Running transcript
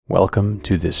Welcome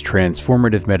to this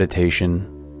transformative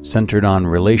meditation centered on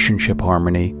relationship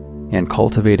harmony and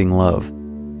cultivating love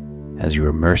as you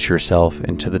immerse yourself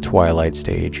into the twilight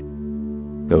stage,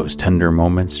 those tender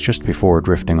moments just before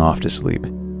drifting off to sleep.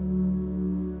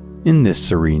 In this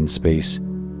serene space,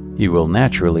 you will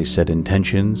naturally set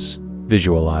intentions,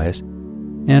 visualize,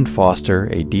 and foster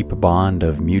a deep bond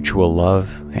of mutual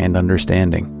love and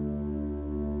understanding.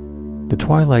 The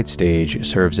twilight stage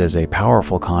serves as a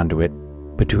powerful conduit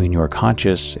between your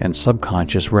conscious and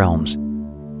subconscious realms,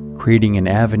 creating an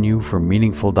avenue for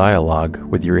meaningful dialogue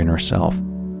with your inner self.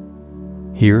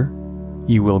 Here,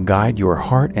 you will guide your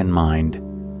heart and mind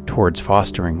towards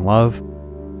fostering love,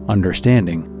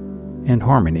 understanding, and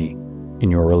harmony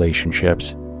in your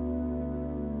relationships.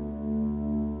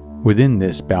 Within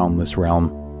this boundless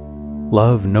realm,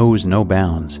 love knows no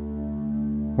bounds.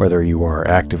 Whether you are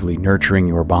actively nurturing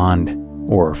your bond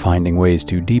or finding ways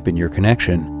to deepen your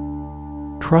connection,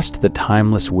 trust the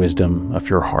timeless wisdom of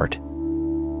your heart.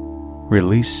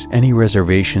 Release any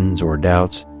reservations or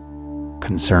doubts,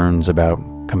 concerns about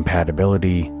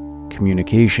compatibility,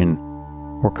 communication,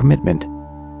 or commitment.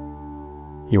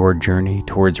 Your journey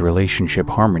towards relationship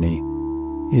harmony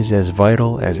is as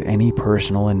vital as any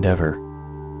personal endeavor.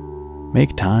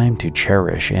 Make time to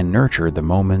cherish and nurture the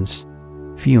moments,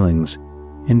 feelings,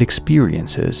 and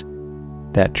experiences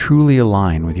that truly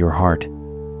align with your heart.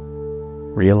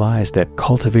 Realize that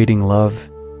cultivating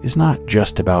love is not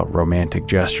just about romantic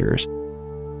gestures.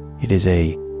 It is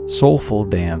a soulful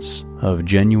dance of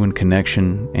genuine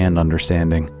connection and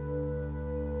understanding.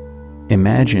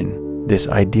 Imagine this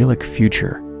idyllic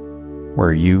future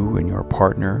where you and your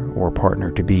partner or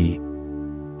partner-to-be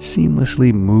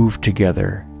seamlessly move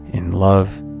together in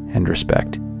love and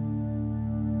respect.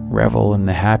 Revel in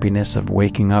the happiness of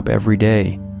waking up every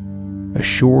day,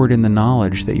 assured in the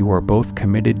knowledge that you are both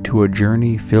committed to a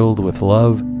journey filled with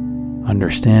love,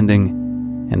 understanding,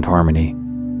 and harmony.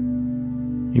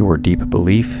 Your deep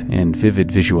belief and vivid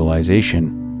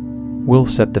visualization will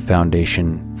set the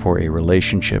foundation for a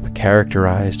relationship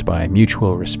characterized by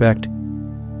mutual respect,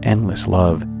 endless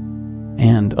love,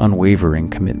 and unwavering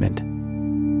commitment.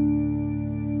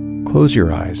 Close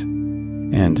your eyes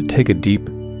and take a deep,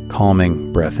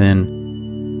 calming breath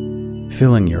in,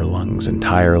 filling your lungs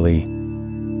entirely,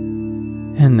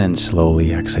 and then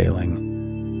slowly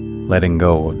exhaling, letting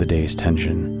go of the day's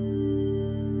tension.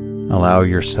 Allow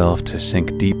yourself to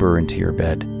sink deeper into your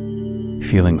bed,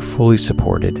 feeling fully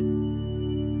supported.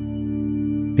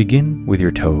 Begin with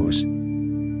your toes,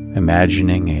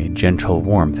 imagining a gentle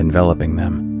warmth enveloping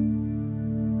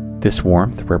them. This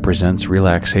warmth represents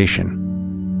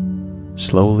relaxation,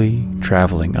 slowly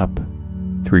traveling up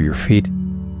through your feet,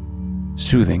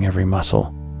 soothing every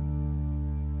muscle.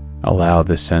 Allow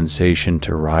this sensation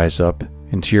to rise up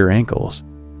into your ankles,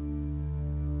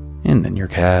 and then your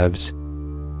calves,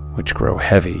 which grow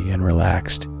heavy and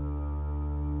relaxed.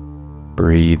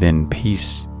 Breathe in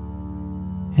peace,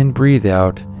 and breathe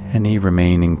out any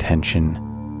remaining tension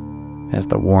as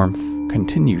the warmth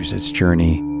continues its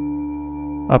journey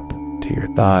up to your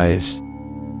thighs,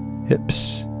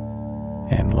 hips,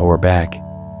 and lower back.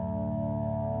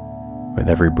 With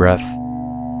every breath,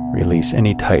 release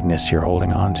any tightness you're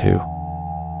holding on to.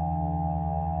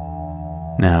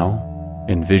 Now,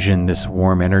 envision this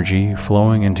warm energy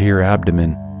flowing into your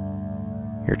abdomen,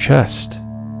 your chest,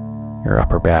 your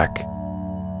upper back,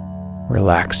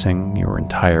 relaxing your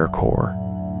entire core.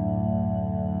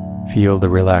 Feel the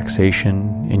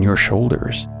relaxation in your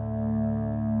shoulders,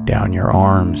 down your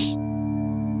arms,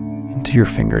 into your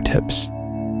fingertips.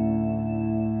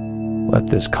 Let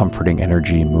this comforting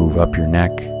energy move up your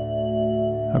neck,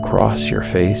 across your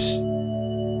face,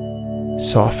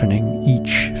 softening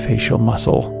each facial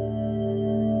muscle,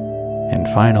 and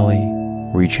finally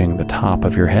reaching the top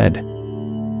of your head.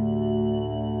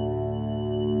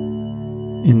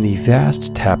 In the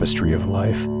vast tapestry of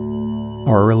life,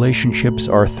 our relationships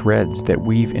are threads that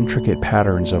weave intricate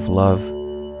patterns of love,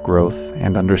 growth,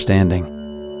 and understanding.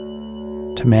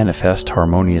 To manifest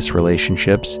harmonious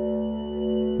relationships,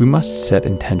 we must set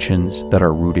intentions that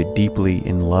are rooted deeply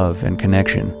in love and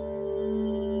connection.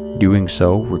 Doing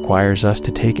so requires us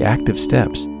to take active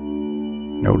steps,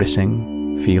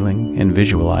 noticing, feeling, and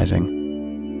visualizing.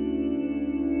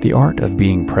 The art of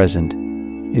being present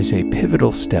is a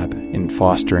pivotal step in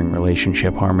fostering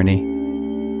relationship harmony.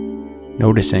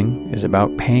 Noticing is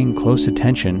about paying close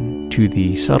attention to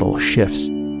the subtle shifts,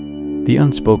 the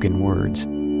unspoken words,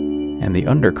 and the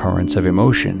undercurrents of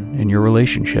emotion in your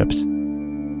relationships.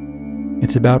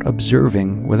 It's about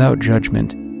observing without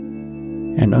judgment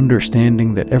and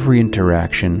understanding that every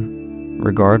interaction,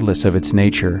 regardless of its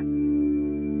nature,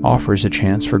 offers a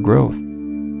chance for growth,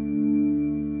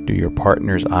 Do your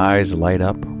partner's eyes light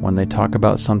up when they talk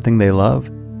about something they love?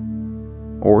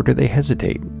 Or do they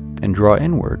hesitate and draw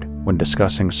inward when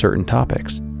discussing certain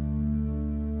topics?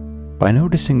 By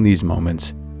noticing these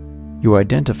moments, you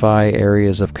identify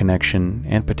areas of connection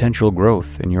and potential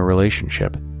growth in your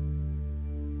relationship.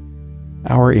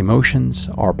 Our emotions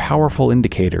are powerful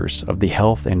indicators of the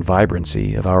health and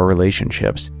vibrancy of our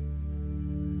relationships.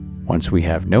 Once we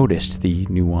have noticed the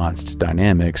nuanced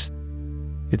dynamics,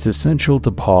 it's essential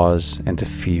to pause and to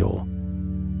feel.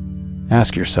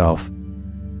 Ask yourself,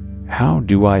 how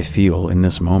do I feel in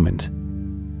this moment?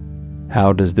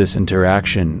 How does this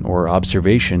interaction or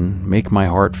observation make my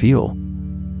heart feel?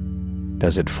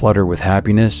 Does it flutter with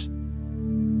happiness,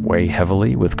 weigh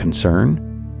heavily with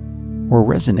concern, or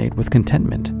resonate with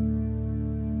contentment?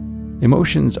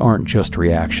 Emotions aren't just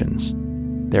reactions,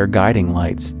 they're guiding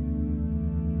lights.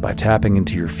 By tapping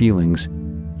into your feelings,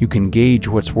 you can gauge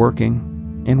what's working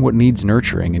and what needs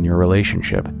nurturing in your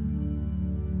relationship.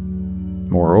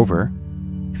 Moreover,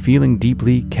 feeling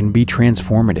deeply can be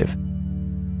transformative.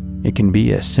 It can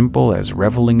be as simple as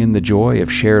reveling in the joy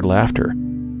of shared laughter,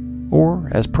 or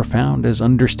as profound as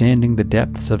understanding the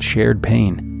depths of shared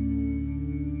pain.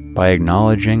 By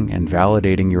acknowledging and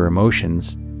validating your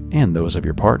emotions and those of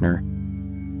your partner,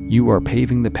 you are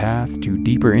paving the path to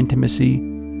deeper intimacy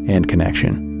and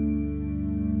connection.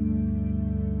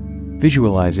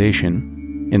 Visualization,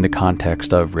 in the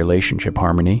context of relationship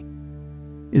harmony,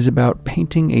 is about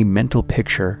painting a mental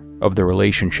picture of the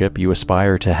relationship you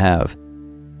aspire to have.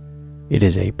 It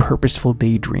is a purposeful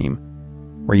daydream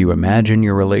where you imagine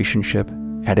your relationship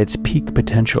at its peak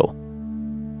potential.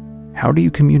 How do you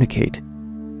communicate?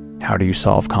 How do you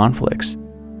solve conflicts?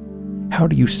 How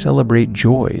do you celebrate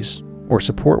joys or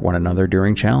support one another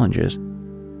during challenges?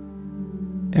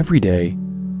 Every day,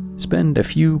 spend a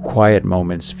few quiet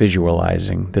moments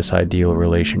visualizing this ideal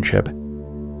relationship.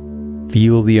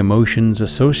 Feel the emotions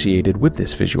associated with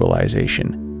this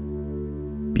visualization,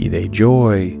 be they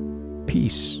joy,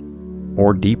 peace,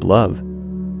 or deep love.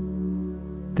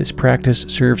 This practice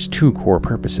serves two core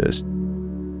purposes.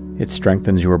 It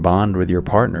strengthens your bond with your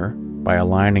partner by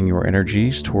aligning your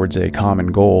energies towards a common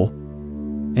goal,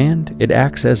 and it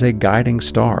acts as a guiding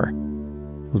star,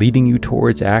 leading you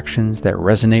towards actions that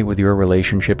resonate with your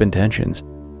relationship intentions.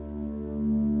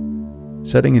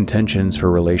 Setting intentions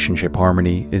for relationship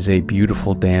harmony is a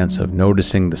beautiful dance of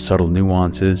noticing the subtle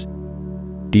nuances,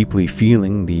 deeply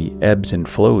feeling the ebbs and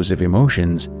flows of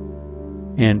emotions,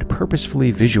 and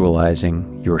purposefully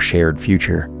visualizing your shared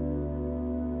future.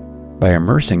 By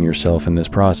immersing yourself in this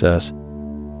process,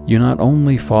 you not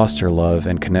only foster love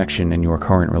and connection in your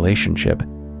current relationship,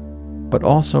 but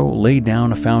also lay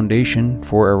down a foundation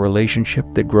for a relationship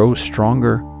that grows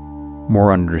stronger,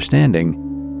 more understanding,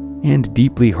 and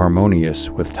deeply harmonious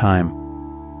with time.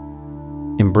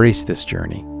 Embrace this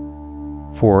journey,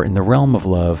 for in the realm of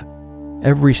love,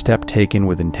 every step taken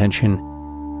with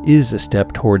intention is a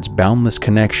step towards boundless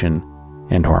connection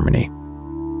and harmony.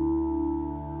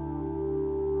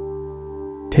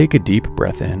 Take a deep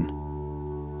breath in,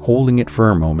 holding it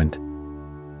for a moment,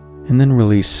 and then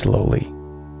release slowly.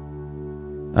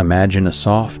 Imagine a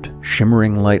soft,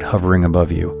 shimmering light hovering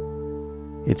above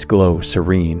you, its glow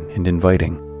serene and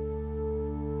inviting.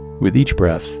 With each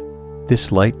breath,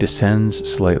 this light descends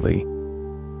slightly,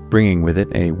 bringing with it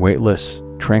a weightless,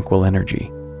 tranquil energy.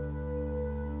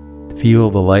 Feel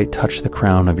the light touch the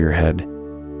crown of your head,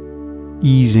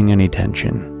 easing any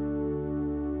tension.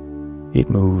 It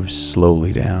moves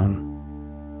slowly down,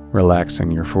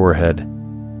 relaxing your forehead,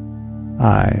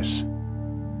 eyes,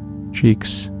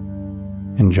 cheeks,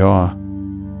 and jaw.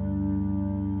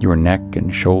 Your neck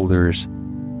and shoulders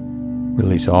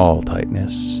release all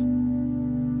tightness,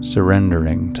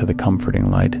 surrendering to the comforting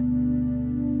light.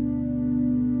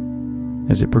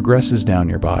 As it progresses down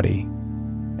your body,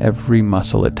 every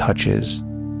muscle it touches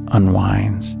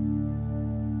unwinds.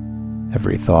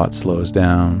 Every thought slows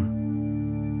down,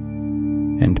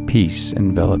 and peace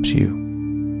envelops you.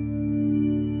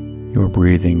 Your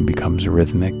breathing becomes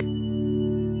rhythmic,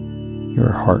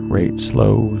 your heart rate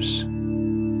slows,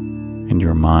 and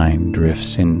your mind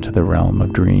drifts into the realm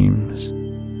of dreams.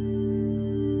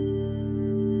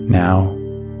 Now,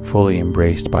 fully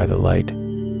embraced by the light,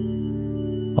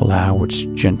 allow its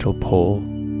gentle pull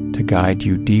to guide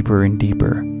you deeper and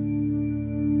deeper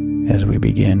as we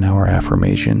begin our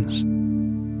affirmations.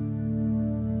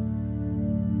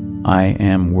 I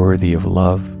am worthy of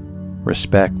love,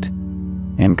 respect,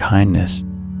 and kindness.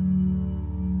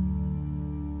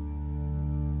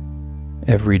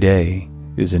 Every day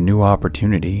is a new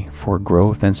opportunity for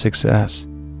growth and success.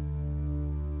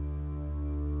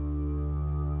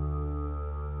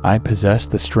 I possess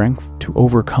the strength to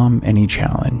overcome any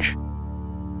challenge.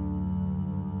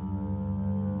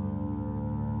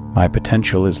 My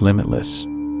potential is limitless,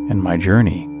 and my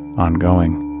journey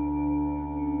ongoing.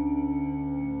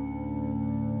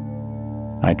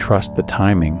 I trust the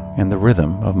timing and the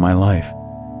rhythm of my life.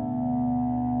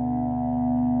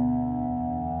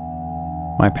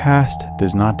 My past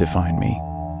does not define me,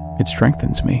 it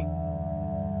strengthens me.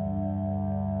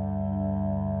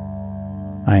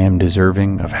 I am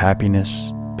deserving of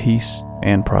happiness, peace,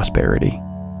 and prosperity.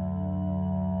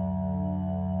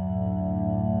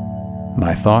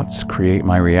 My thoughts create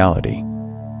my reality,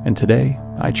 and today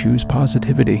I choose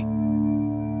positivity.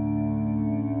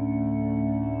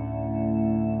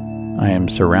 I am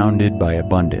surrounded by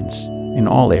abundance in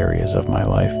all areas of my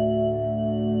life.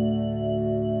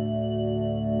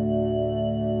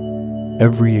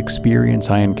 Every experience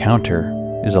I encounter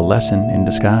is a lesson in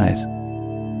disguise.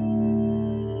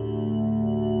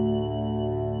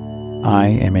 I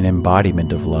am an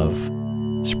embodiment of love,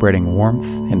 spreading warmth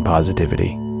and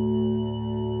positivity.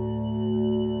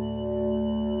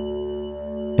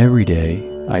 Every day,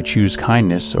 I choose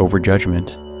kindness over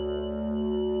judgment.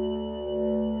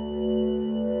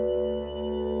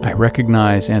 I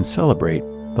recognize and celebrate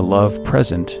the love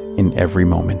present in every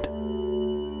moment.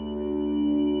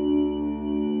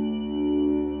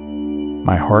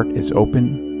 My heart is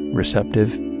open,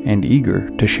 receptive, and eager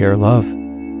to share love.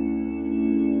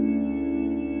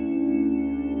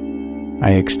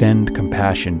 I extend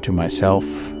compassion to myself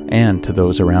and to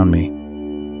those around me.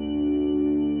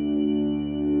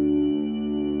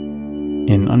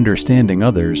 In understanding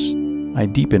others, I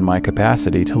deepen my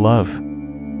capacity to love.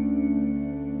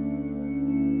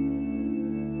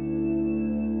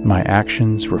 My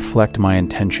actions reflect my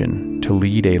intention to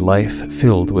lead a life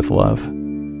filled with love.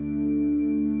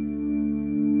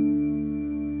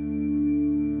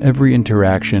 Every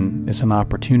interaction is an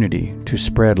opportunity to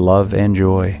spread love and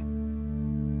joy.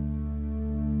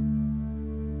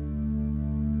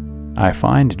 I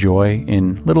find joy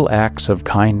in little acts of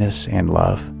kindness and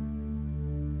love.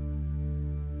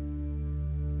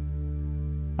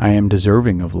 I am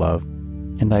deserving of love,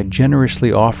 and I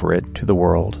generously offer it to the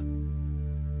world.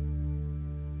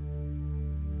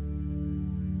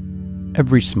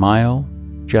 Every smile,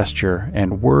 gesture,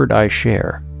 and word I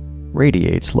share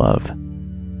radiates love.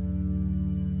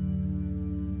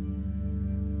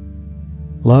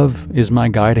 Love is my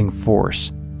guiding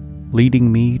force,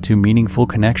 leading me to meaningful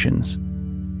connections.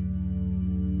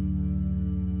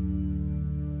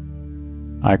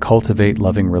 I cultivate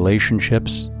loving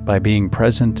relationships by being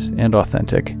present and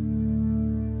authentic.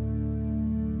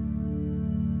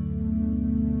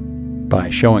 By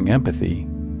showing empathy,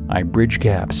 I bridge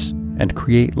gaps and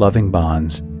create loving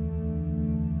bonds.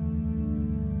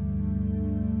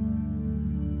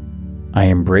 I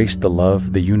embrace the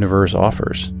love the universe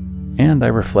offers, and I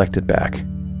reflect it back.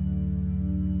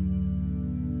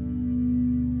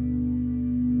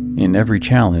 In every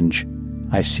challenge,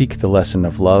 I seek the lesson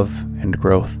of love and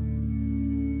growth.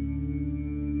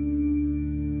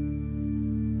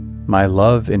 My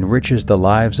love enriches the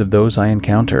lives of those I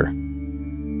encounter.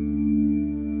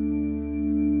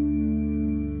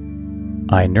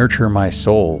 I nurture my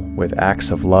soul with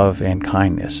acts of love and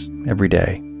kindness every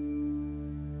day.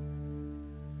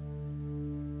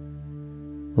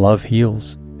 Love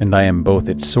heals, and I am both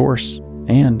its source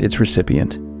and its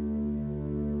recipient.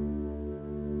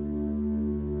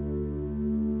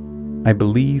 I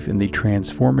believe in the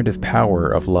transformative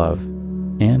power of love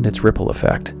and its ripple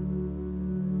effect.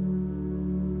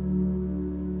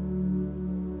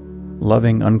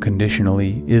 Loving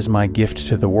unconditionally is my gift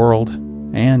to the world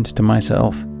and to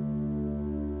myself.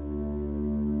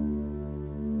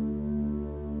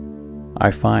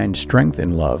 I find strength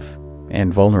in love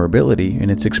and vulnerability in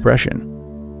its expression.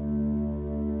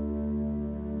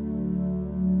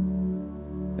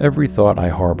 Every thought I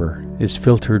harbor is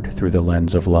filtered through the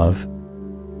lens of love.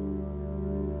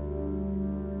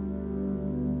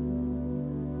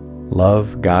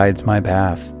 Love guides my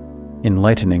path,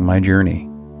 enlightening my journey.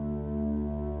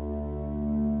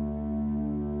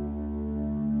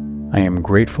 I am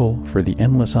grateful for the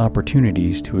endless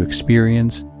opportunities to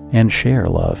experience and share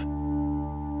love.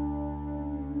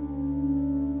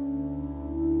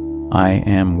 I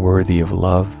am worthy of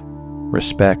love,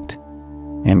 respect,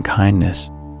 and kindness.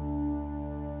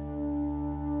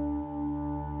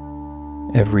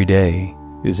 Every day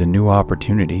is a new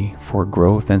opportunity for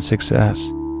growth and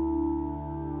success.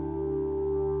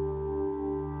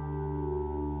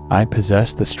 I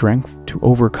possess the strength to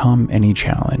overcome any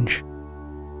challenge.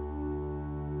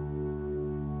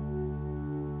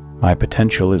 My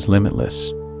potential is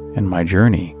limitless, and my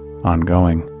journey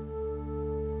ongoing.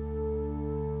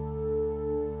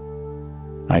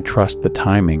 I trust the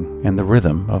timing and the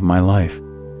rhythm of my life.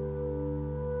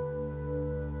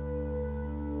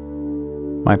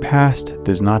 My past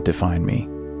does not define me.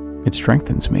 It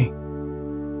strengthens me.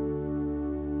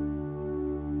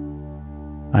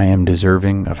 I am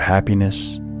deserving of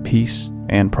happiness, peace,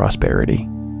 and prosperity.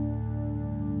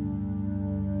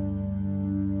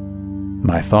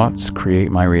 My thoughts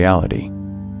create my reality,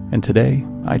 and today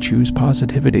I choose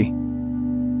positivity.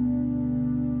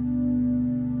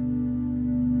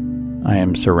 I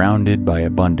am surrounded by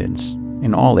abundance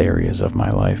in all areas of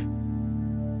my life.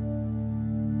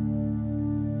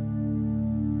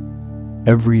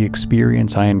 Every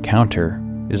experience I encounter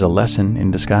is a lesson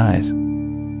in disguise.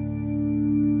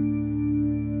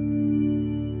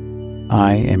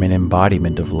 I am an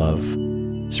embodiment of love,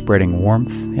 spreading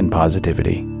warmth and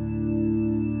positivity.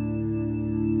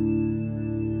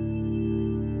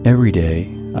 Every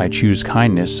day, I choose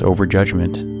kindness over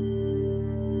judgment.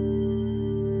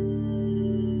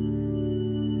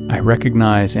 I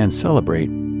recognize and celebrate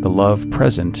the love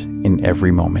present in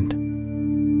every moment.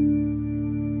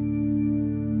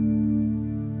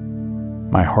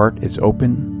 My heart is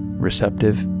open,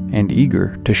 receptive, and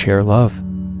eager to share love.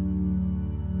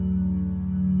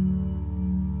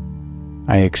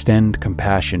 I extend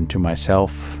compassion to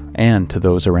myself and to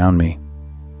those around me.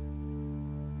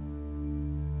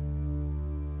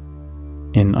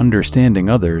 In understanding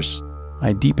others,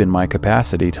 I deepen my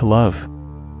capacity to love.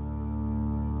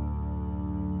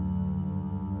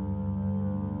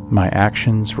 My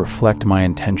actions reflect my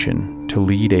intention to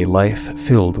lead a life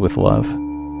filled with love.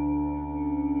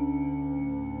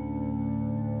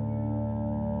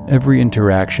 Every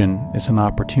interaction is an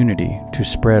opportunity to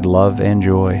spread love and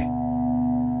joy.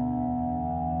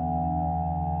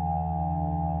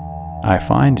 I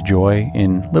find joy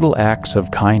in little acts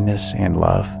of kindness and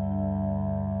love.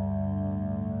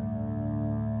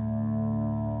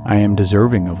 I am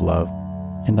deserving of love,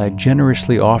 and I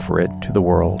generously offer it to the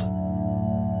world.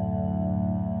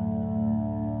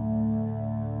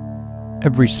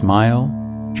 Every smile,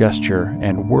 gesture,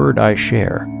 and word I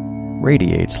share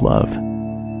radiates love.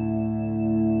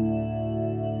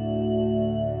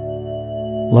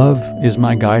 Love is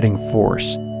my guiding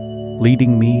force,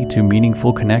 leading me to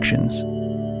meaningful connections.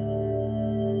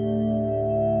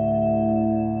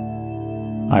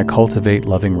 I cultivate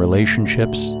loving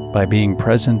relationships by being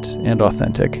present and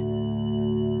authentic.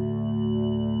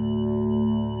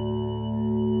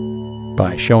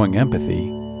 By showing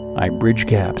empathy, I bridge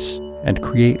gaps and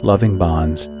create loving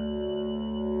bonds.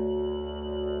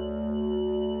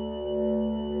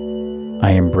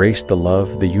 I embrace the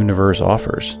love the universe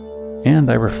offers, and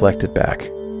I reflect it back.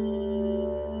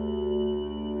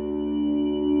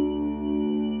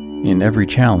 In every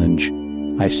challenge,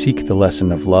 I seek the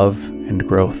lesson of love and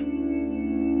growth.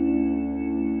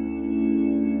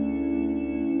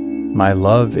 My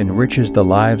love enriches the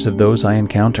lives of those I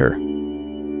encounter.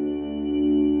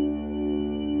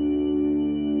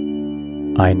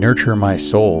 I nurture my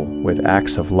soul with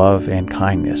acts of love and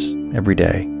kindness every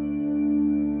day.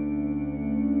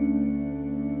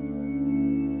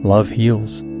 Love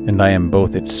heals, and I am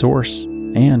both its source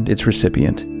and its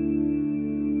recipient.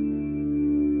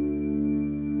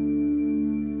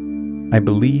 I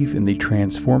believe in the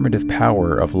transformative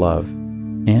power of love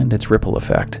and its ripple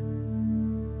effect.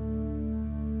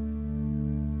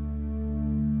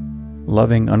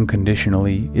 Loving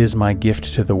unconditionally is my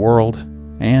gift to the world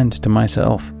and to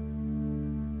myself.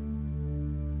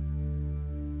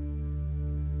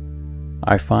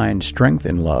 I find strength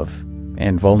in love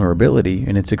and vulnerability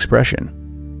in its expression.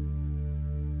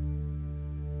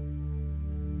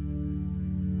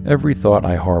 Every thought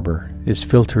I harbor is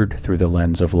filtered through the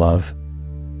lens of love.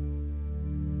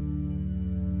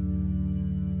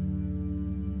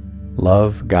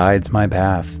 Love guides my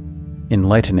path,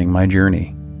 enlightening my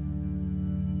journey.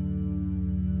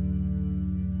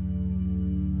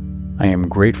 I am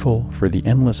grateful for the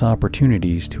endless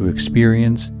opportunities to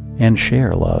experience and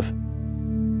share love.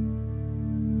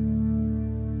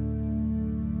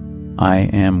 I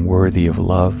am worthy of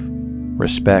love,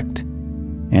 respect,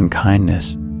 and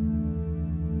kindness.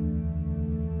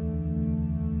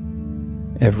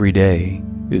 Every day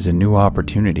is a new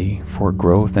opportunity for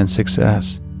growth and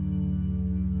success.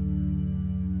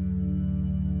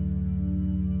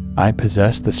 I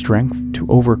possess the strength to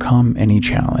overcome any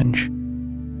challenge.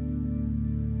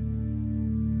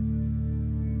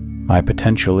 My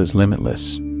potential is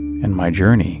limitless, and my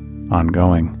journey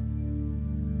ongoing.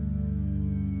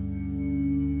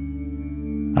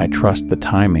 I trust the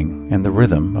timing and the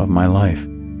rhythm of my life.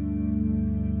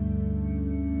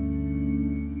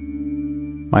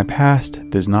 My past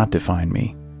does not define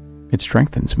me. It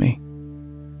strengthens me.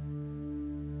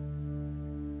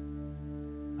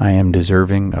 I am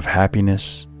deserving of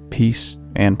happiness, peace,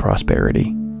 and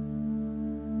prosperity.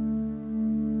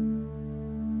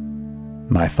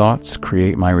 My thoughts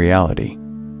create my reality,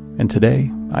 and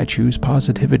today I choose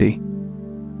positivity.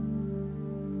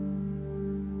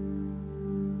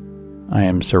 I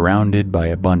am surrounded by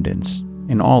abundance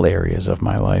in all areas of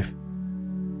my life.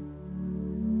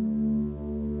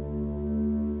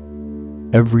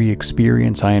 Every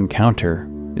experience I encounter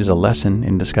is a lesson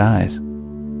in disguise.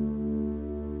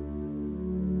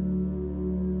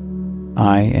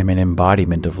 I am an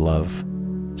embodiment of love,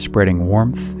 spreading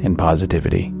warmth and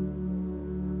positivity.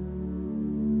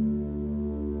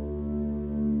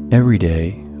 Every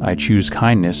day, I choose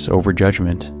kindness over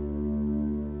judgment.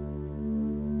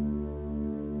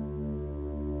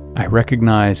 I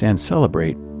recognize and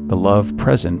celebrate the love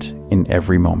present in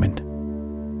every moment.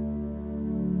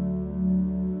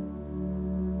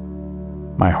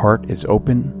 My heart is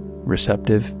open,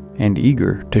 receptive, and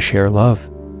eager to share love.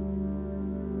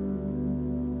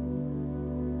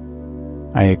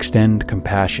 I extend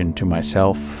compassion to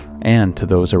myself and to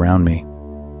those around me.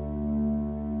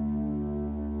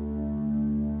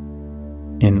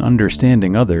 In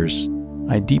understanding others,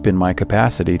 I deepen my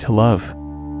capacity to love.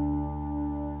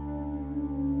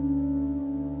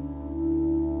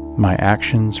 My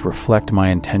actions reflect my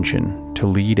intention to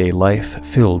lead a life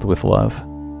filled with love.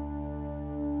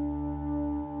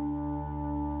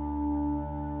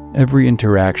 Every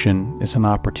interaction is an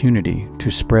opportunity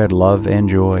to spread love and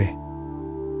joy.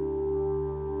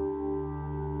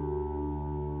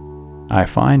 I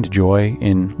find joy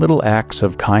in little acts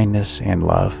of kindness and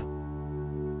love.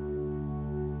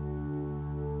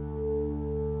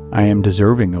 I am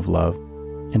deserving of love,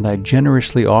 and I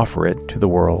generously offer it to the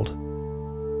world.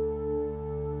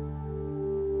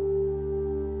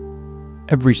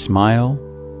 Every smile,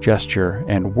 gesture,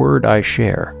 and word I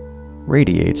share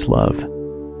radiates love.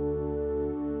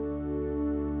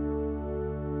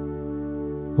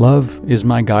 Love is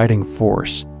my guiding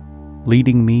force,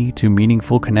 leading me to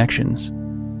meaningful connections.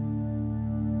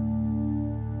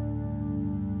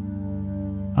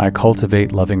 I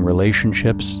cultivate loving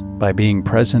relationships by being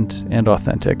present and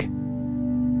authentic.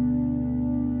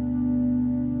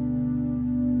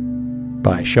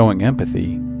 By showing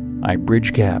empathy, I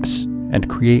bridge gaps and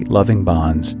create loving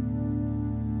bonds.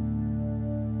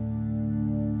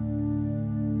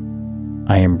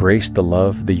 I embrace the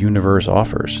love the universe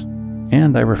offers,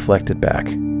 and I reflect it back.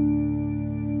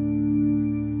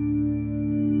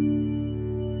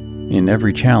 In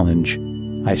every challenge,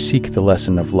 I seek the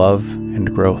lesson of love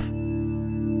and growth.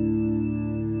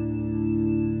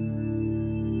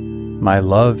 My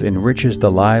love enriches the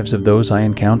lives of those I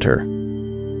encounter.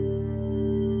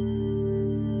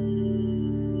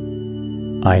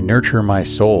 I nurture my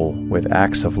soul with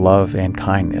acts of love and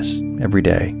kindness every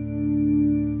day.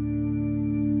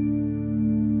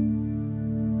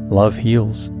 Love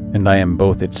heals, and I am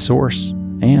both its source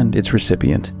and its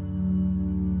recipient.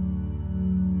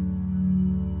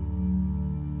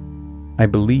 I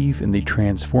believe in the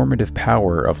transformative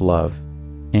power of love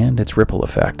and its ripple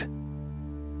effect.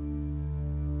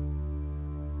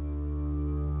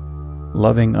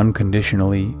 Loving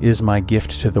unconditionally is my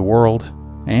gift to the world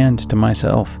and to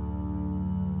myself.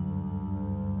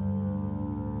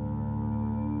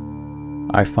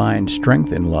 I find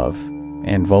strength in love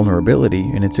and vulnerability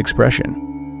in its expression.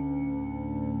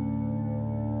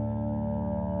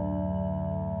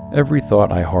 Every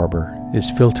thought I harbor is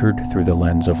filtered through the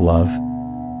lens of love.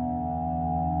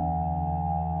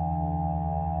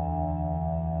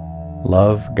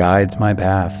 Love guides my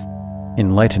path,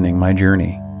 enlightening my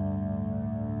journey.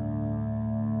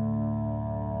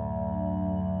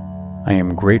 I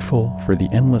am grateful for the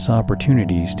endless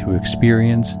opportunities to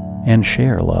experience and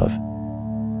share love.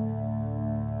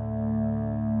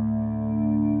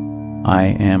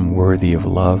 I am worthy of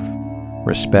love,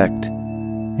 respect,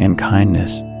 and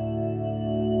kindness.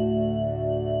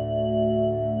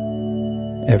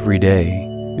 Every day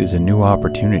is a new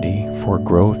opportunity for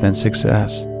growth and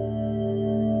success.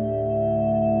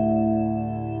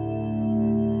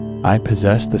 I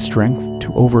possess the strength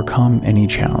to overcome any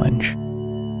challenge.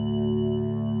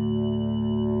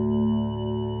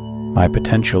 My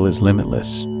potential is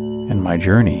limitless, and my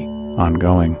journey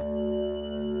ongoing.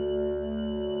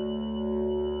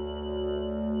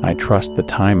 I trust the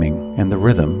timing and the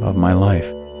rhythm of my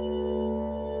life.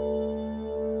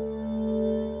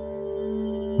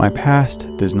 My past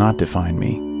does not define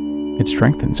me, it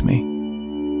strengthens me.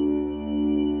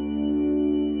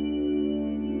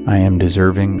 I am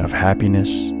deserving of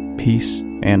happiness, peace,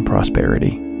 and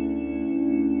prosperity.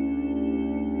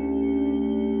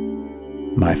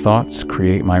 My thoughts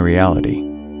create my reality,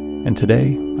 and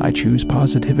today I choose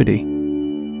positivity.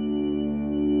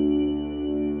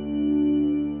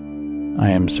 I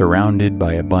am surrounded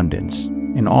by abundance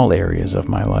in all areas of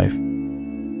my life.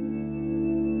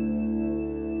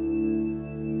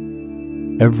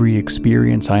 Every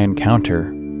experience I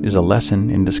encounter is a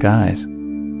lesson in disguise.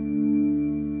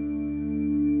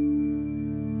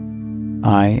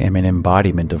 I am an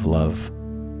embodiment of love,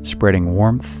 spreading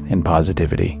warmth and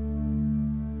positivity.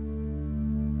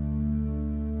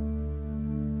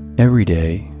 Every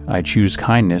day, I choose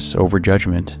kindness over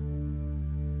judgment.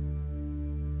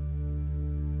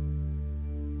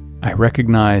 I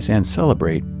recognize and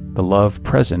celebrate the love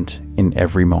present in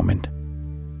every moment.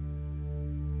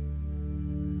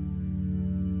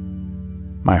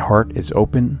 My heart is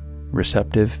open,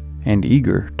 receptive, and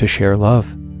eager to share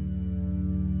love.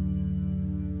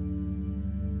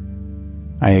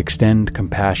 I extend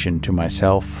compassion to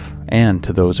myself and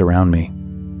to those around me.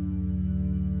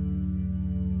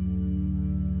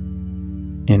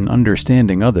 In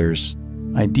understanding others,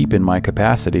 I deepen my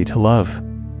capacity to love.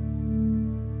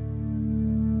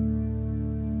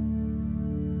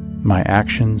 My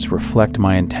actions reflect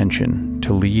my intention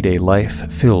to lead a life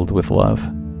filled with love.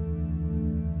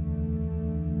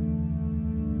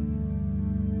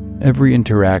 Every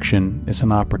interaction is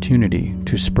an opportunity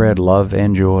to spread love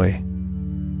and joy.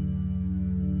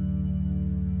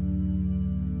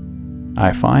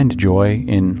 I find joy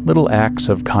in little acts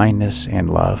of kindness and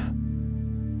love.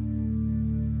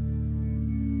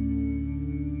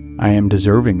 I am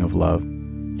deserving of love,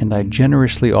 and I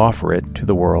generously offer it to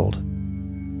the world.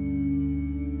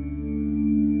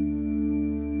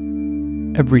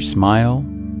 Every smile,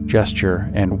 gesture,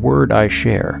 and word I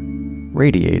share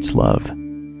radiates love.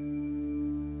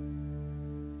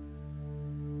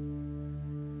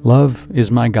 Love is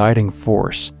my guiding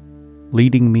force,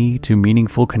 leading me to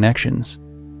meaningful connections.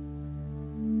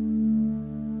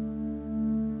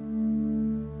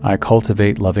 I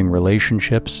cultivate loving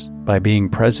relationships by being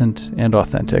present and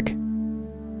authentic.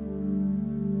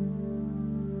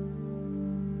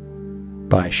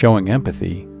 By showing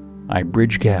empathy, I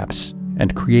bridge gaps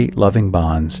and create loving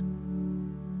bonds.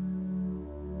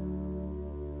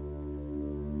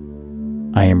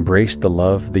 I embrace the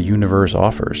love the universe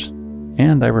offers,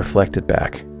 and I reflect it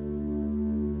back.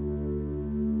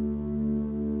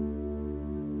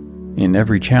 In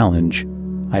every challenge,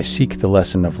 I seek the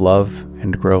lesson of love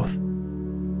and growth.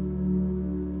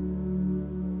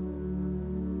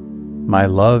 My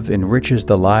love enriches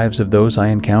the lives of those I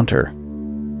encounter.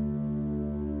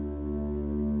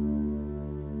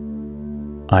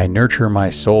 I nurture my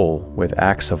soul with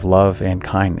acts of love and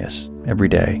kindness every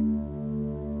day.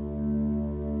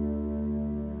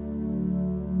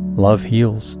 Love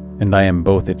heals, and I am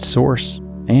both its source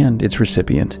and its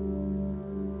recipient.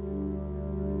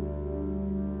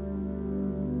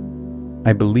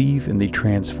 I believe in the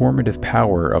transformative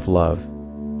power of love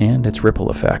and its ripple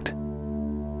effect.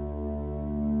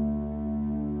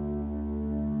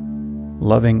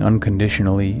 Loving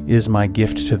unconditionally is my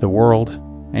gift to the world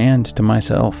and to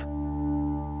myself.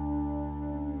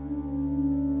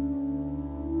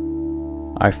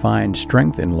 I find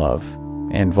strength in love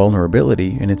and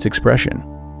vulnerability in its expression.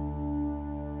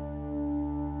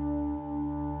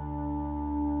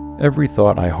 Every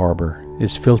thought I harbor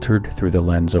is filtered through the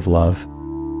lens of love.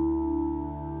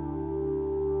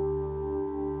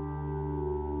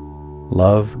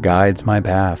 Love guides my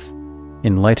path,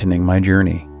 enlightening my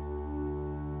journey.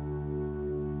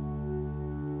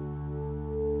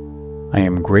 I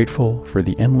am grateful for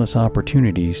the endless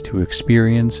opportunities to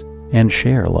experience and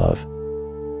share love.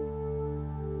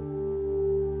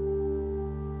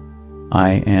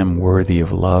 I am worthy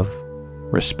of love,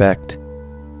 respect,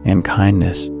 and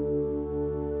kindness.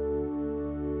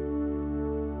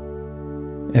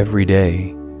 Every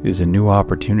day is a new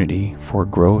opportunity for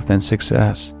growth and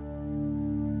success.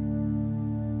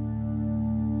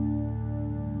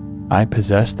 I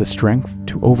possess the strength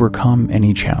to overcome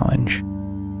any challenge.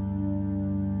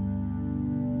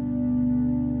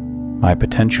 My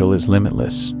potential is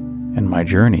limitless, and my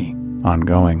journey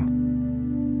ongoing.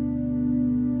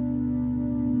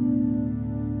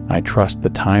 I trust the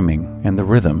timing and the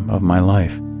rhythm of my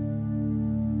life.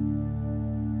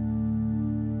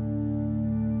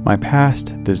 My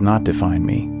past does not define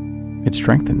me, it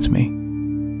strengthens me.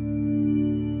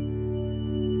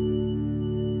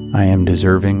 I am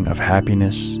deserving of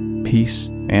happiness, peace,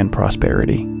 and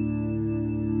prosperity.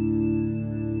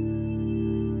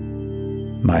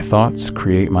 My thoughts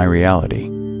create my reality,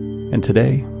 and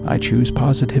today I choose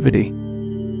positivity.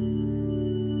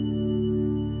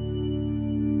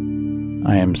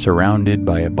 I am surrounded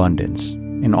by abundance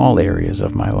in all areas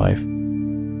of my life.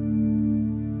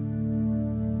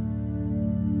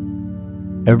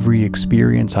 Every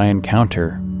experience I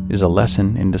encounter is a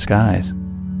lesson in disguise.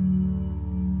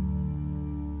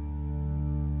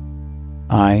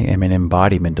 I am an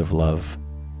embodiment of love,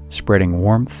 spreading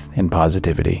warmth and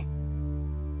positivity.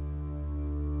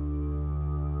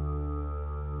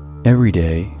 Every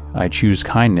day, I choose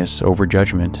kindness over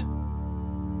judgment.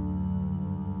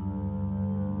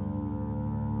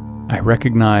 I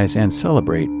recognize and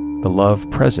celebrate the love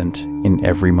present in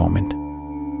every moment.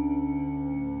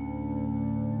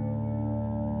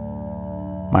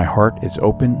 My heart is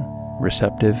open,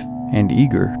 receptive, and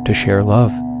eager to share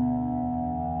love.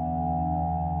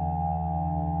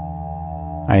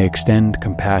 I extend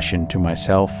compassion to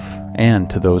myself and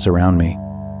to those around me.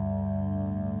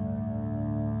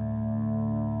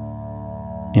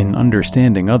 In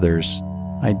understanding others,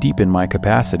 I deepen my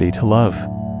capacity to love.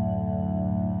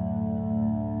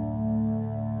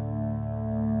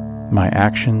 My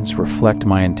actions reflect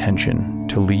my intention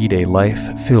to lead a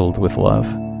life filled with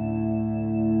love.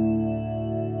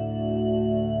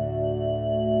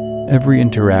 Every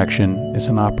interaction is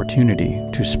an opportunity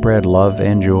to spread love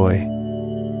and joy.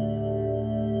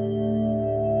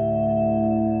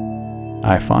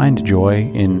 I find joy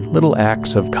in little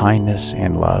acts of kindness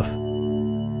and love.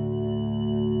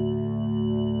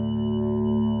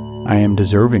 I am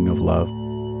deserving of love,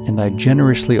 and I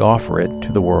generously offer it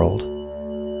to the world.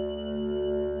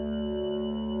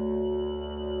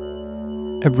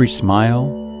 Every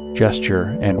smile,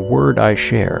 gesture, and word I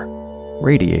share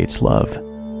radiates love.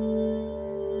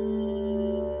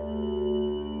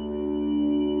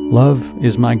 Love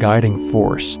is my guiding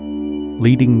force,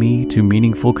 leading me to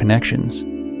meaningful connections.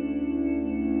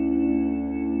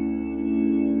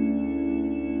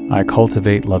 I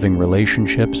cultivate loving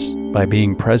relationships by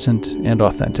being present and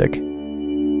authentic.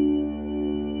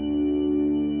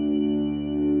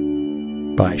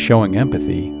 By showing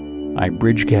empathy, I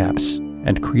bridge gaps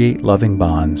and create loving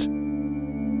bonds.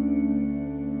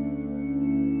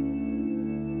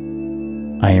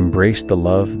 I embrace the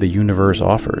love the universe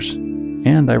offers,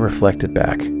 and I reflect it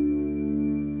back.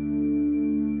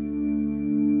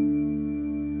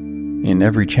 In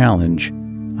every challenge,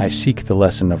 I seek the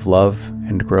lesson of love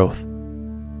and growth.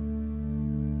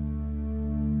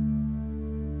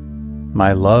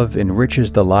 My love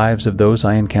enriches the lives of those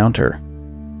I encounter.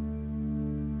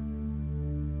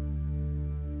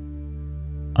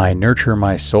 I nurture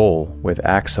my soul with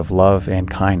acts of love and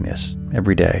kindness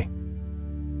every day.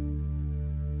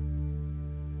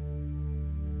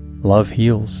 Love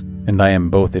heals, and I am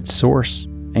both its source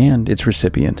and its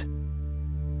recipient.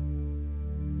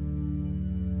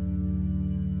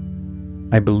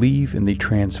 I believe in the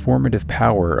transformative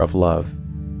power of love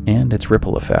and its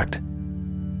ripple effect.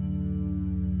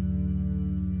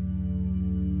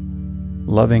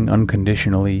 Loving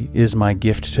unconditionally is my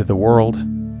gift to the world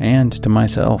and to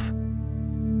myself.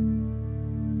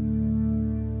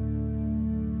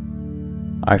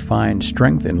 I find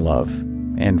strength in love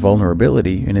and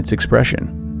vulnerability in its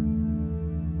expression.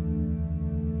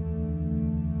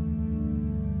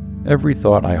 Every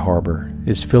thought I harbor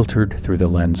is filtered through the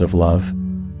lens of love.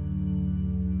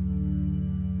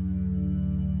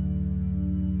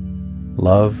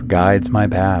 Love guides my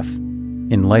path,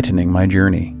 enlightening my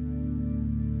journey.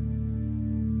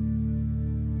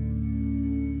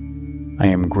 I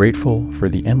am grateful for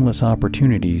the endless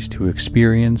opportunities to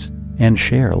experience and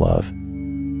share love.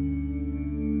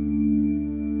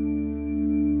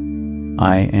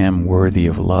 I am worthy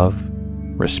of love,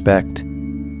 respect,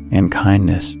 and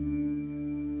kindness.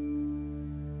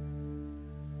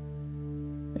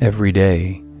 Every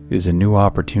day is a new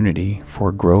opportunity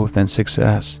for growth and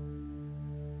success.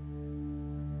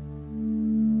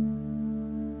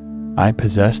 I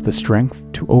possess the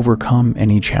strength to overcome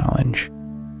any challenge.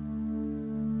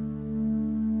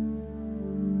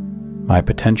 My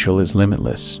potential is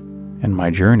limitless, and my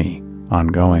journey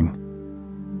ongoing.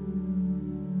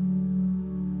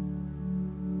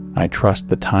 I trust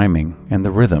the timing and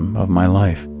the rhythm of my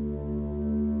life.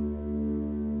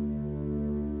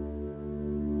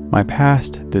 My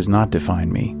past does not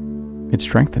define me, it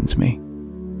strengthens me.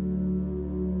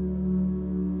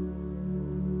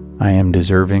 I am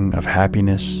deserving of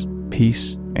happiness,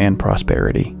 peace, and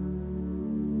prosperity.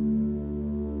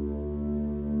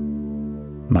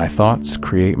 My thoughts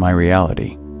create my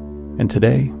reality, and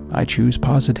today I choose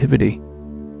positivity.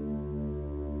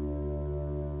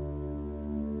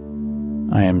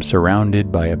 I am surrounded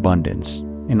by abundance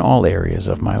in all areas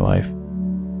of my life.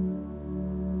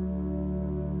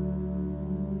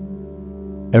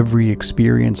 Every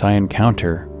experience I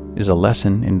encounter is a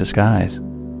lesson in disguise.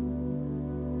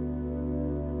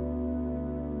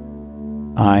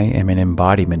 I am an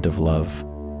embodiment of love,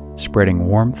 spreading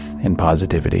warmth and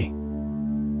positivity.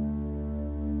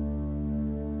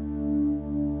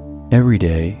 Every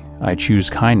day, I choose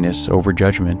kindness over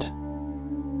judgment.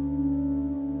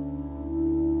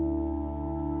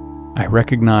 I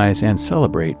recognize and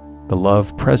celebrate the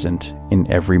love present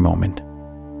in every moment.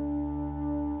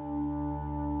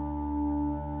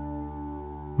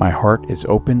 My heart is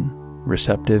open,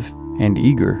 receptive, and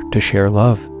eager to share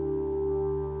love.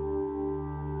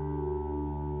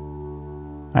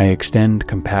 I extend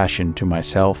compassion to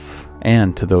myself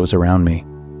and to those around me.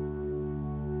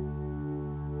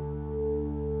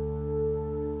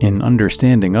 In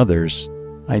understanding others,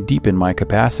 I deepen my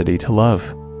capacity to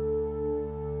love.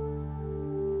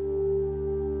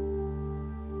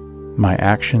 My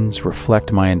actions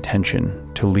reflect my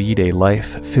intention to lead a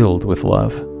life filled with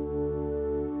love.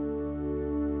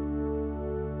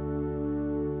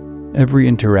 Every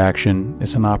interaction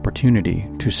is an opportunity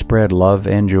to spread love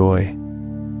and joy.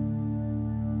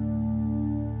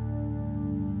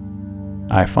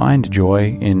 I find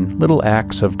joy in little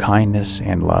acts of kindness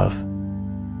and love.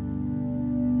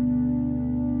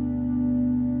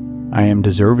 I am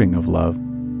deserving of love,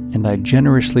 and I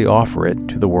generously offer it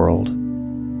to the world.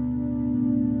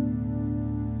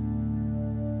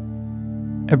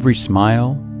 Every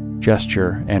smile,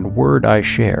 gesture, and word I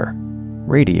share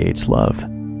radiates love.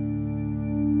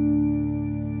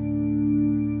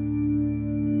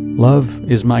 Love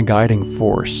is my guiding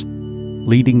force,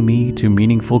 leading me to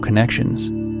meaningful connections.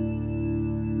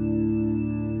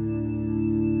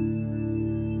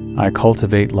 I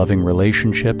cultivate loving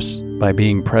relationships by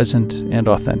being present and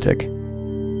authentic.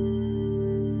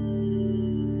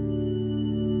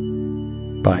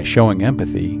 By showing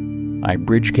empathy, I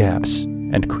bridge gaps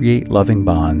and create loving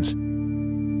bonds.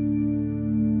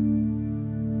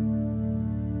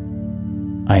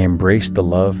 I embrace the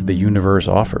love the universe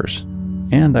offers,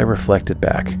 and I reflect it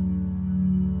back.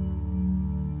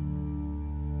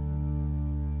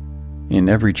 In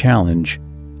every challenge,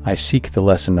 I seek the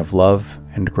lesson of love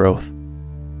and growth.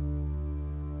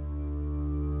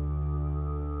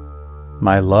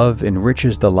 My love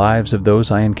enriches the lives of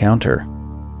those I encounter.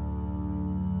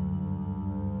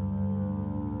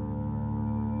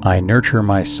 I nurture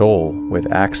my soul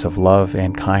with acts of love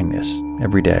and kindness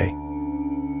every day.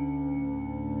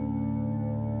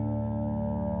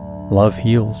 Love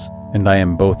heals, and I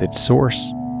am both its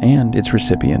source and its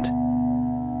recipient.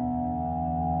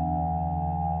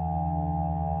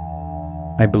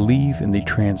 I believe in the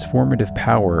transformative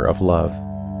power of love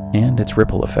and its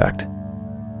ripple effect.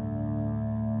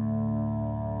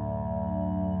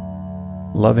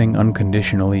 Loving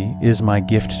unconditionally is my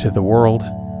gift to the world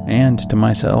and to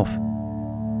myself.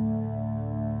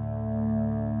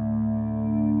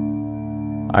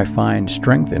 I find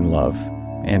strength in love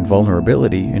and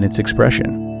vulnerability in its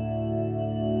expression.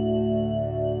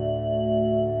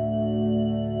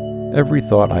 Every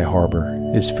thought I harbor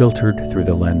is filtered through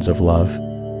the lens of love.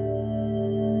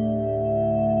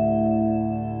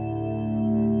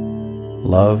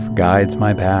 Love guides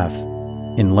my path,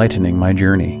 enlightening my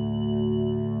journey.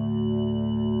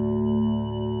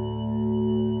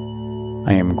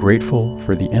 I am grateful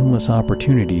for the endless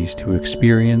opportunities to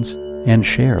experience and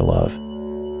share love.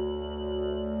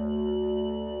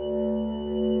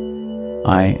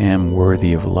 I am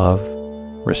worthy of love,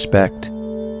 respect,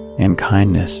 and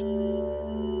kindness.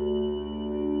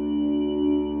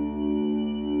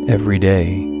 Every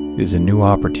day is a new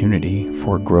opportunity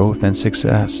for growth and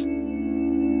success.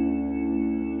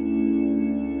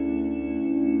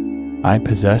 I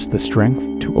possess the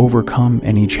strength to overcome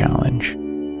any challenge.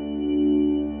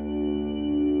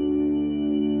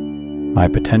 My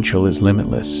potential is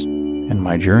limitless, and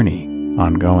my journey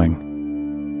ongoing.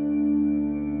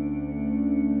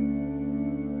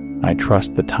 I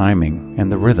trust the timing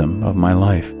and the rhythm of my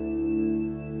life.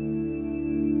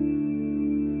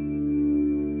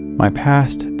 My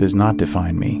past does not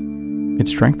define me, it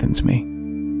strengthens me.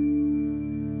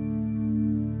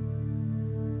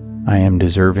 I am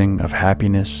deserving of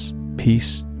happiness,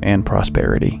 peace, and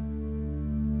prosperity.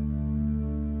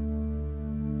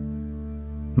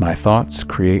 My thoughts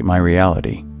create my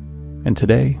reality, and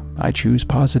today I choose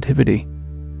positivity.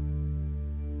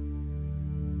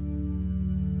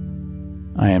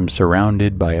 I am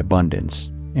surrounded by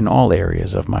abundance in all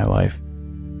areas of my life.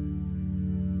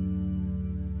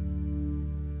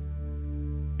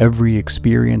 Every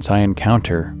experience I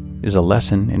encounter is a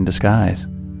lesson in disguise.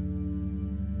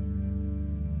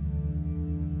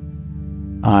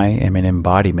 I am an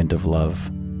embodiment of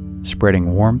love,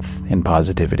 spreading warmth and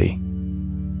positivity.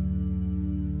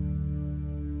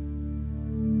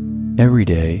 Every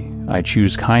day, I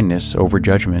choose kindness over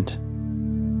judgment.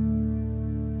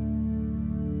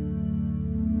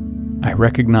 I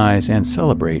recognize and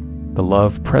celebrate the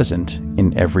love present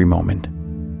in every moment.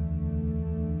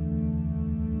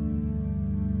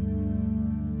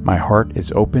 My heart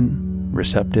is open,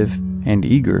 receptive, and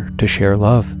eager to share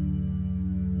love.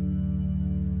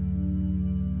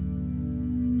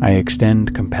 I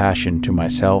extend compassion to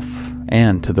myself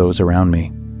and to those around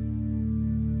me.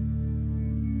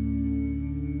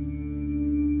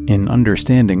 In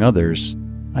understanding others,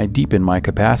 I deepen my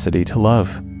capacity to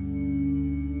love.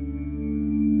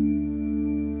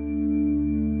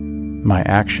 My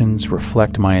actions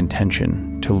reflect my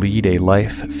intention to lead a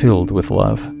life filled with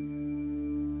love.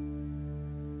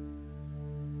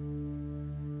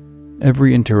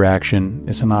 Every interaction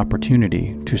is an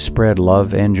opportunity to spread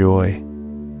love and joy.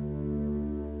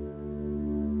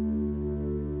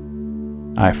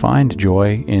 I find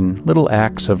joy in little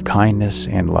acts of kindness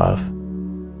and love.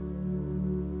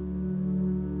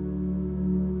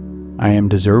 I am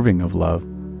deserving of love,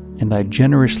 and I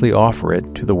generously offer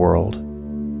it to the world.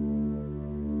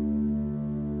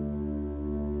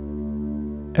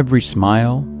 Every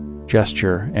smile,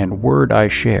 gesture, and word I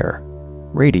share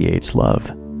radiates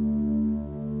love.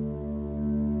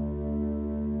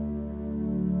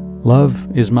 Love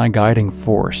is my guiding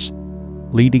force,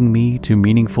 leading me to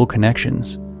meaningful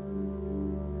connections.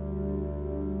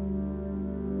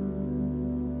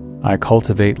 I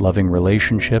cultivate loving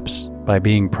relationships by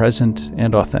being present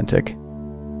and authentic.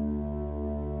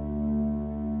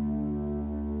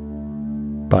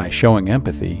 By showing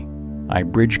empathy, I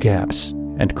bridge gaps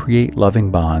and create loving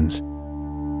bonds.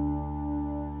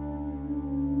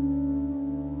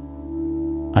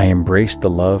 I embrace the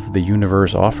love the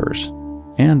universe offers,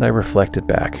 and I reflect it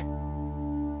back.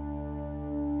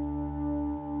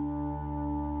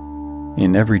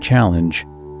 In every challenge,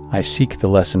 I seek the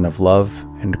lesson of love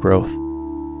and growth.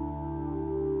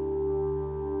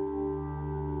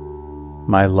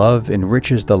 My love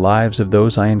enriches the lives of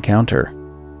those I encounter.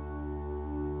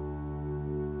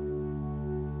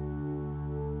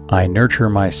 I nurture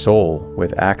my soul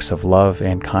with acts of love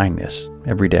and kindness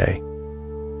every day.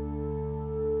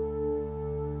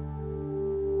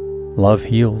 Love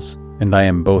heals, and I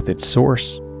am both its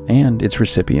source and its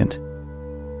recipient.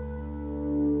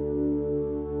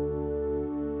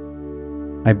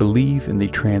 I believe in the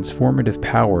transformative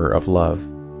power of love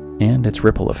and its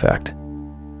ripple effect.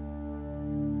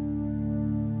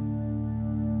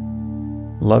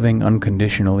 Loving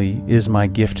unconditionally is my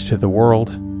gift to the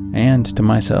world and to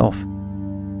myself.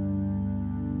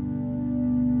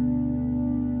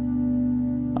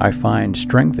 I find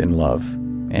strength in love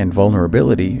and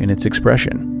vulnerability in its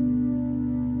expression.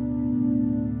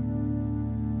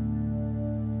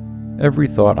 Every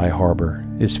thought I harbor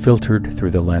is filtered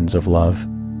through the lens of love.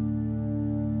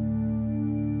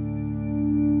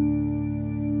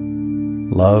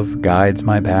 Love guides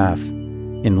my path,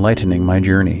 enlightening my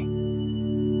journey.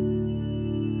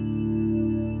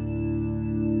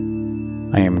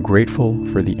 I am grateful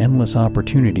for the endless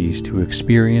opportunities to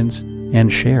experience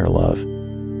and share love.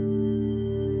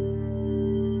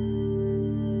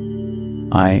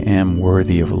 I am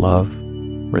worthy of love,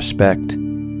 respect,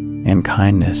 and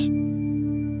kindness.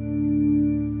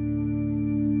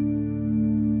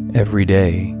 Every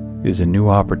day is a new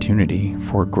opportunity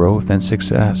for growth and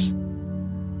success.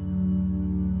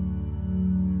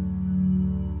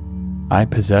 I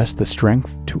possess the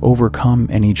strength to overcome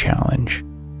any challenge.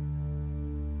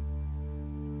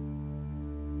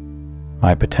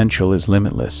 My potential is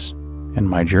limitless, and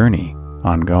my journey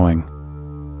ongoing.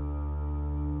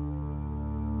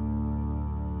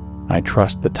 I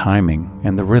trust the timing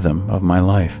and the rhythm of my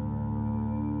life.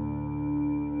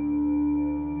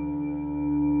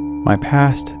 My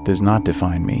past does not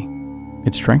define me,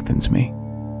 it strengthens me.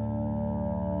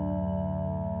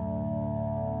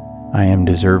 I am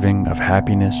deserving of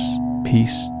happiness,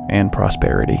 peace, and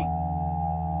prosperity.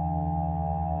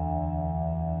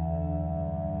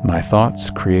 My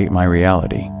thoughts create my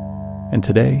reality, and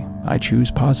today I choose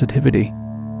positivity.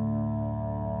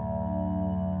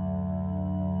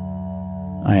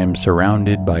 I am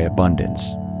surrounded by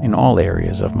abundance in all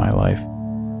areas of my life.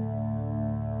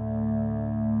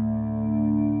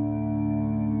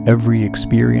 Every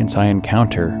experience I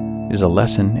encounter is a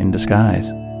lesson in disguise.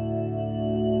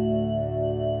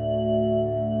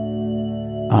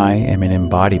 I am an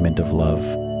embodiment of love,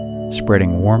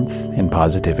 spreading warmth and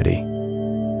positivity.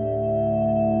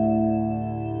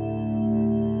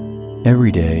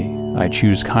 Every day, I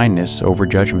choose kindness over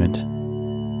judgment.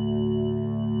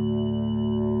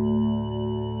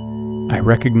 I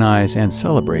recognize and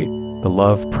celebrate the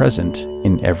love present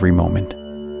in every moment.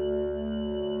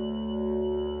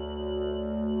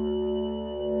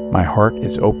 My heart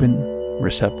is open,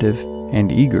 receptive,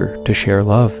 and eager to share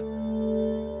love.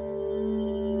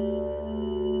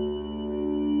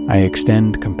 I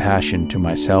extend compassion to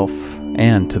myself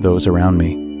and to those around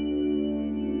me.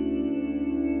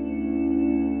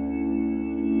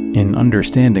 In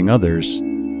understanding others,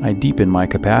 I deepen my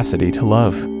capacity to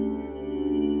love.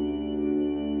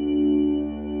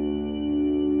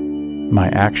 My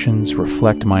actions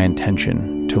reflect my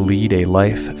intention to lead a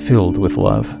life filled with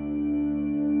love.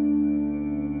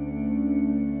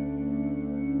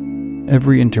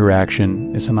 Every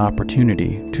interaction is an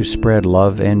opportunity to spread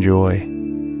love and joy.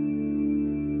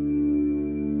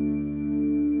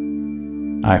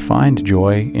 I find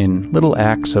joy in little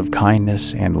acts of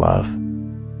kindness and love.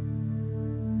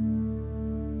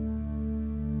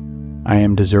 I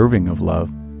am deserving of love,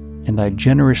 and I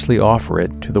generously offer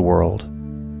it to the world.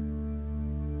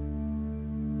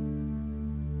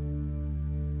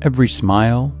 Every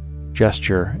smile,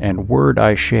 gesture, and word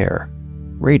I share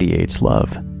radiates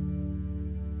love.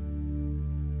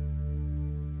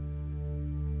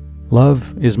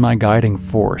 Love is my guiding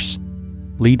force,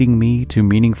 leading me to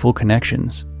meaningful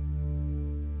connections.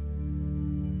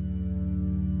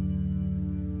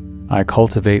 I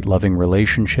cultivate loving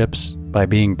relationships by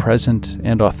being present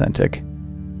and authentic.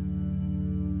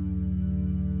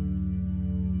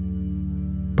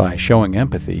 By showing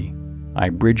empathy, I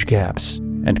bridge gaps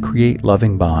and create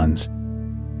loving bonds.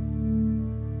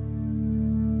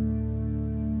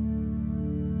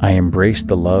 I embrace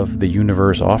the love the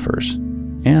universe offers,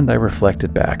 and I reflect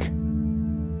it back.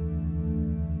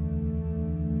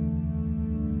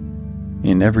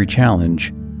 In every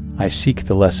challenge, I seek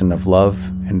the lesson of love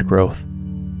and growth.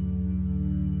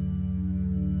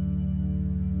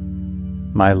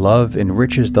 My love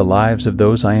enriches the lives of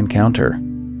those I encounter.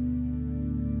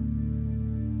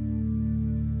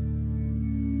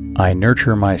 I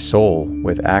nurture my soul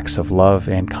with acts of love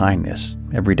and kindness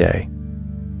every day.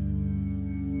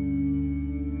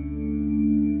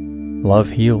 Love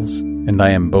heals, and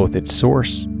I am both its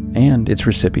source and its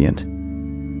recipient.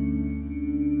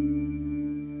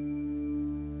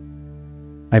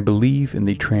 I believe in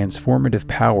the transformative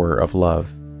power of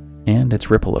love and its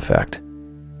ripple effect.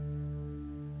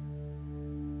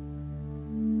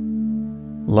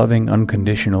 Loving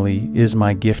unconditionally is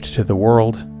my gift to the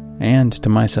world and to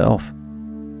myself.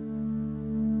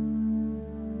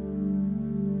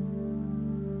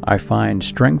 I find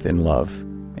strength in love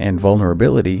and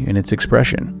vulnerability in its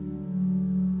expression.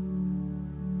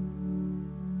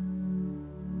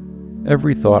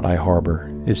 Every thought I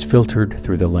harbor is filtered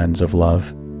through the lens of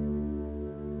love.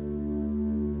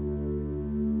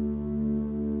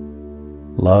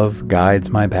 Love guides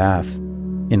my path,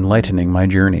 enlightening my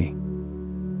journey.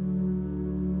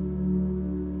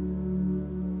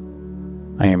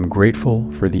 I am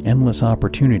grateful for the endless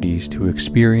opportunities to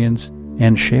experience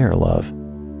and share love.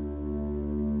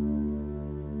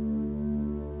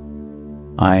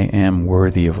 I am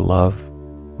worthy of love,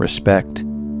 respect,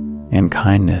 and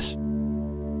kindness.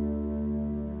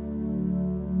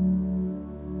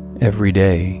 Every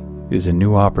day is a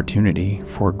new opportunity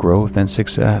for growth and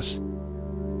success.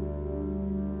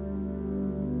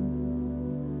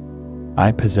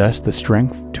 I possess the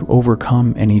strength to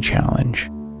overcome any challenge.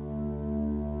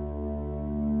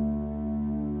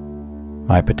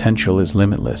 My potential is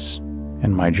limitless,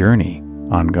 and my journey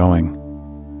ongoing.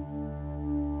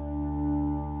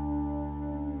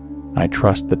 I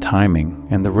trust the timing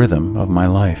and the rhythm of my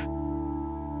life.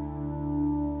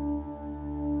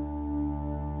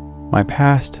 My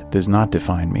past does not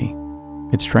define me,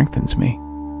 it strengthens me.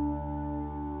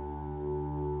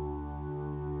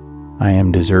 I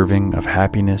am deserving of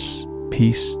happiness,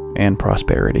 peace, and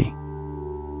prosperity.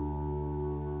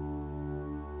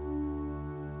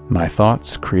 My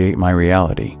thoughts create my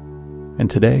reality, and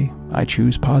today I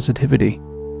choose positivity.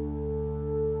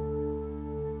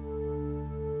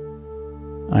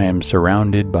 I am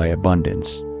surrounded by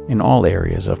abundance in all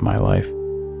areas of my life.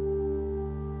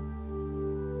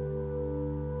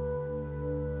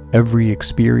 Every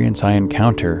experience I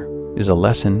encounter is a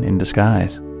lesson in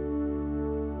disguise.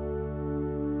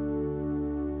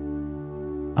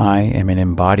 I am an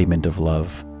embodiment of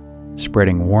love,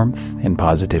 spreading warmth and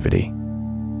positivity.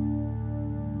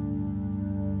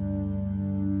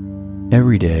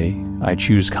 Every day, I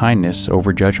choose kindness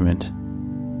over judgment.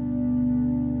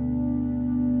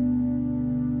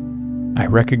 I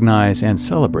recognize and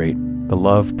celebrate the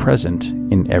love present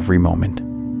in every moment.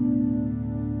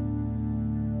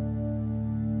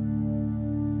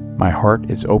 My heart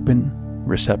is open,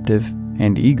 receptive,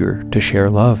 and eager to share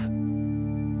love.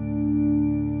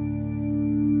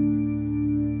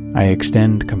 I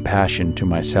extend compassion to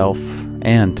myself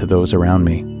and to those around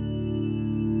me.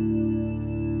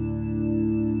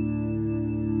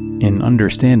 In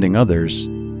understanding others,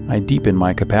 I deepen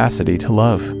my capacity to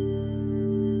love.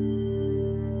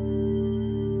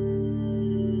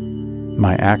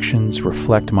 My actions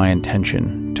reflect my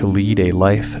intention to lead a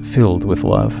life filled with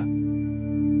love.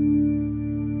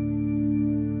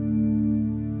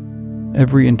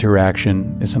 Every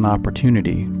interaction is an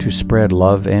opportunity to spread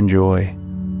love and joy.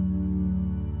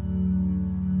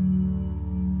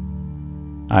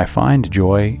 I find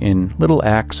joy in little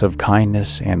acts of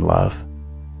kindness and love.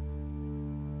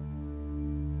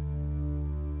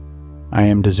 I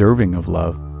am deserving of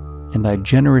love, and I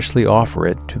generously offer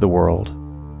it to the world.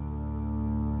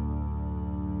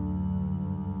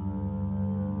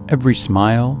 Every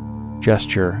smile,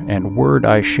 gesture, and word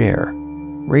I share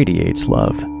radiates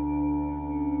love.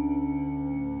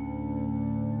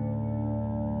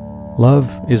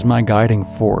 Love is my guiding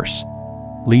force,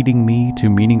 leading me to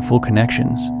meaningful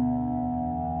connections.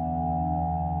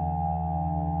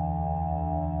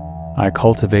 I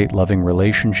cultivate loving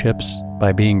relationships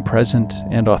by being present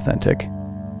and authentic.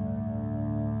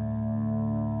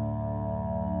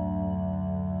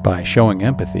 By showing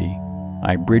empathy,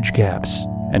 I bridge gaps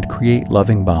and create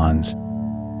loving bonds.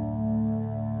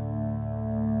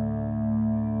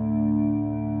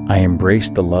 I embrace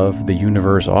the love the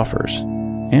universe offers,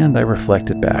 and I reflect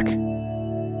it back.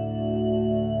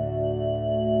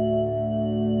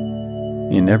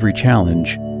 In every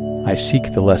challenge, I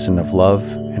seek the lesson of love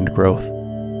and growth.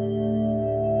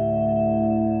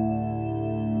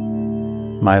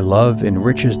 My love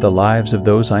enriches the lives of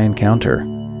those I encounter.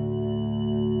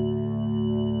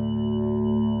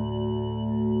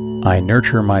 I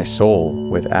nurture my soul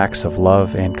with acts of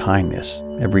love and kindness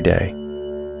every day.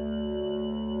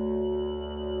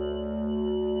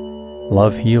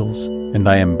 Love heals, and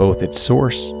I am both its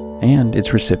source and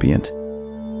its recipient.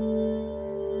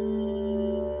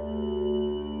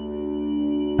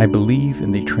 I believe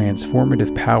in the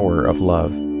transformative power of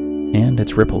love and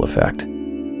its ripple effect.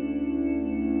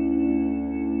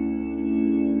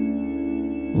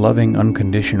 Loving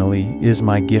unconditionally is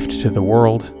my gift to the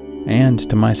world and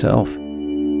to myself.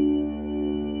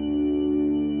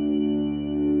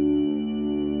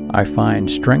 I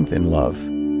find strength in love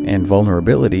and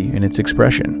vulnerability in its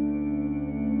expression.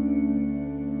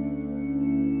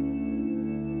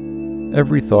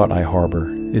 Every thought I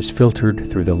harbor is filtered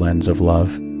through the lens of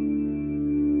love.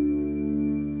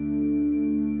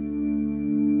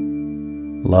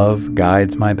 Love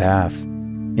guides my path,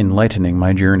 enlightening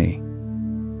my journey.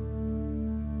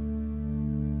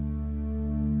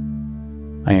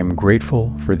 I am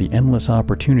grateful for the endless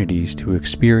opportunities to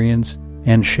experience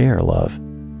and share love.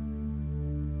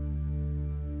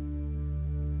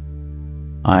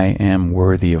 I am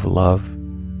worthy of love,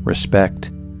 respect,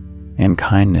 and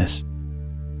kindness.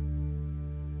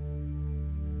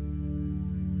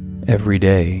 Every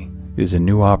day is a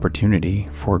new opportunity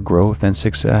for growth and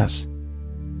success.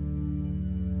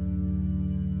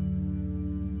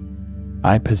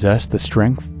 I possess the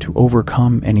strength to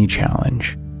overcome any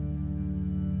challenge.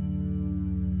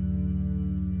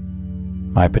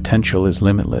 My potential is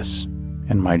limitless,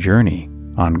 and my journey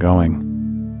ongoing.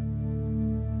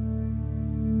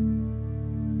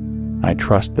 I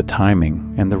trust the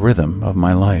timing and the rhythm of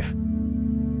my life.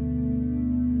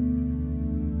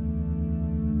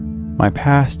 My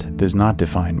past does not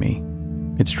define me,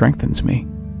 it strengthens me.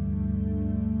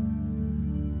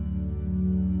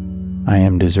 I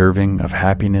am deserving of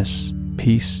happiness,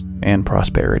 peace, and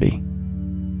prosperity.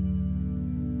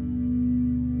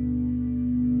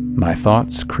 My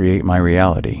thoughts create my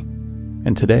reality,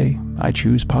 and today I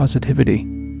choose positivity.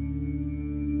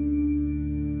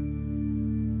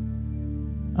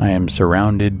 I am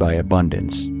surrounded by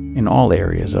abundance in all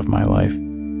areas of my life.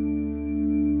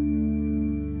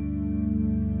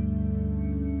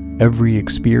 Every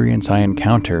experience I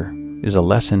encounter is a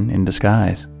lesson in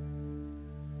disguise.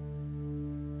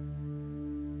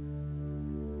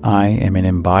 I am an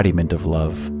embodiment of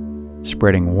love,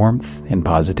 spreading warmth and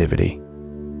positivity.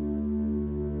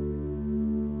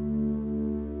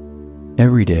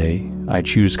 Every day, I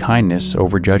choose kindness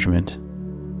over judgment.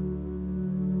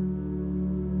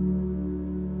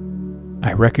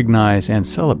 I recognize and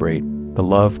celebrate the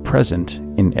love present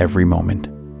in every moment.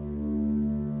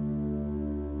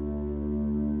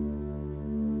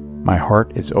 My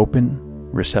heart is open,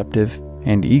 receptive,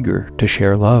 and eager to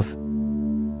share love.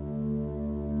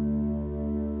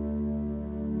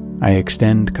 I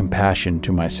extend compassion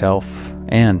to myself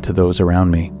and to those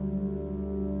around me.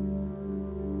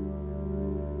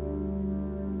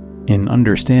 In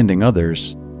understanding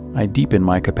others, I deepen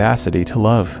my capacity to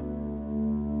love.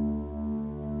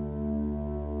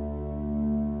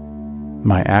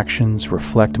 My actions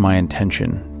reflect my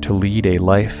intention to lead a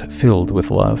life filled with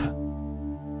love.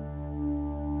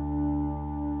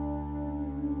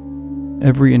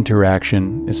 Every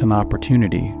interaction is an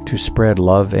opportunity to spread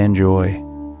love and joy.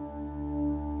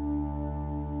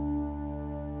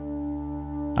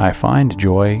 I find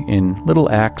joy in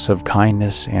little acts of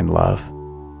kindness and love.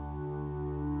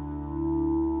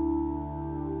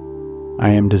 I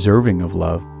am deserving of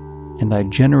love, and I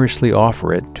generously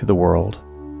offer it to the world.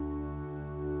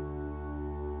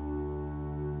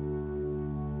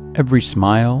 Every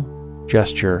smile,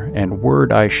 gesture, and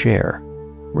word I share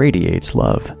radiates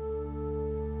love.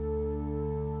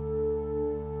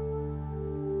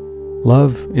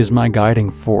 Love is my guiding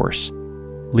force,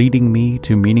 leading me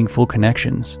to meaningful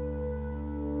connections.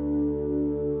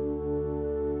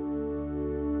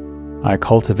 I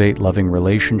cultivate loving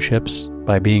relationships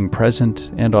by being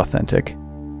present and authentic.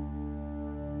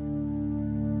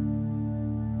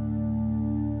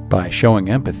 By showing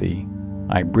empathy,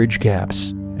 I bridge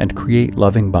gaps and create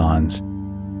loving bonds.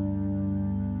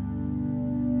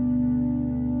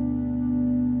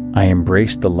 I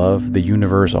embrace the love the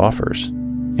universe offers,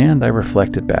 and I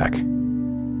reflect it back.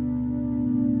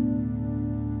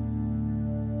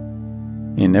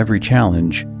 In every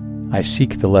challenge, I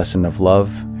seek the lesson of love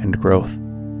and growth.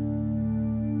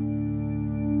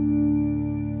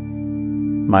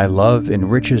 My love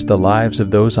enriches the lives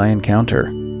of those I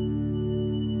encounter.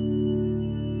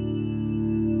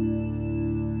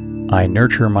 I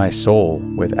nurture my soul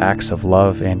with acts of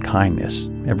love and kindness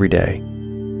every day.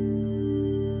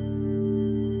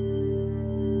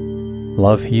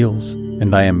 Love heals,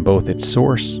 and I am both its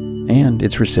source and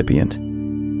its recipient.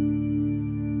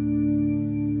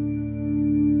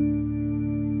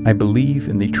 I believe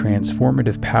in the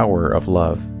transformative power of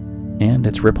love and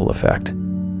its ripple effect.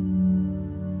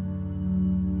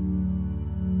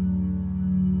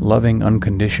 Loving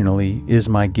unconditionally is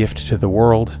my gift to the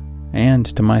world and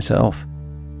to myself.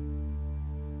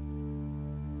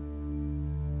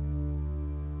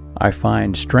 I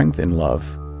find strength in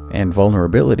love and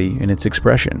vulnerability in its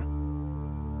expression.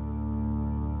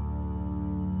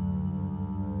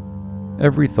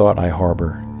 Every thought I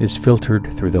harbor is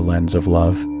filtered through the lens of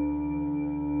love.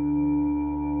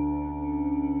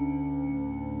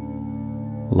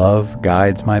 Love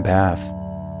guides my path,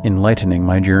 enlightening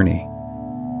my journey.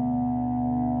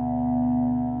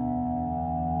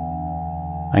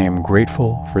 I am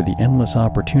grateful for the endless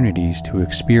opportunities to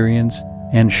experience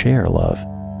and share love.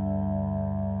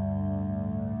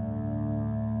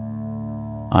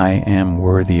 I am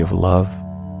worthy of love,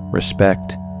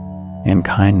 respect, and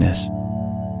kindness.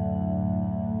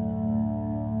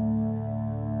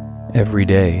 Every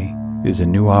day is a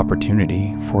new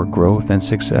opportunity for growth and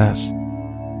success.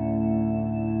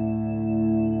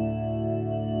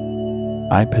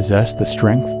 I possess the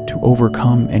strength to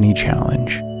overcome any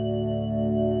challenge.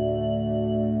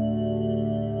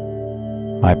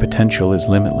 My potential is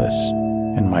limitless,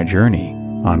 and my journey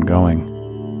ongoing.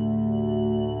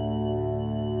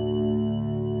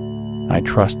 I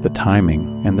trust the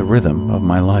timing and the rhythm of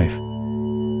my life.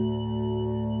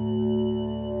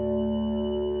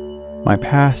 My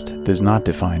past does not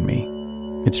define me,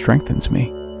 it strengthens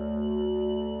me.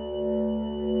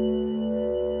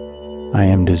 I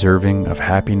am deserving of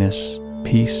happiness,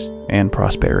 peace, and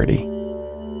prosperity.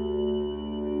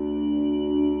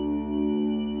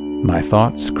 My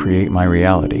thoughts create my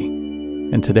reality,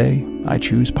 and today I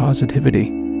choose positivity.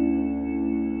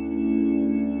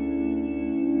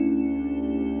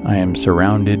 I am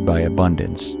surrounded by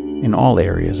abundance in all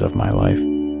areas of my life.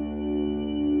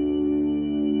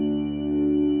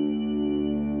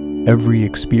 Every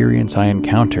experience I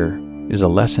encounter is a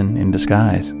lesson in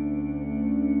disguise.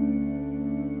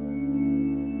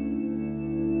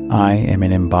 I am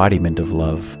an embodiment of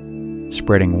love,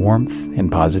 spreading warmth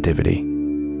and positivity.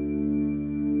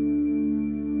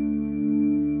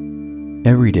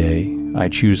 Every day, I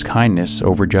choose kindness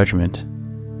over judgment.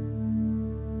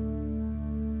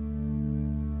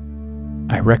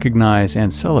 I recognize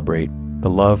and celebrate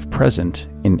the love present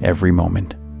in every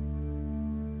moment.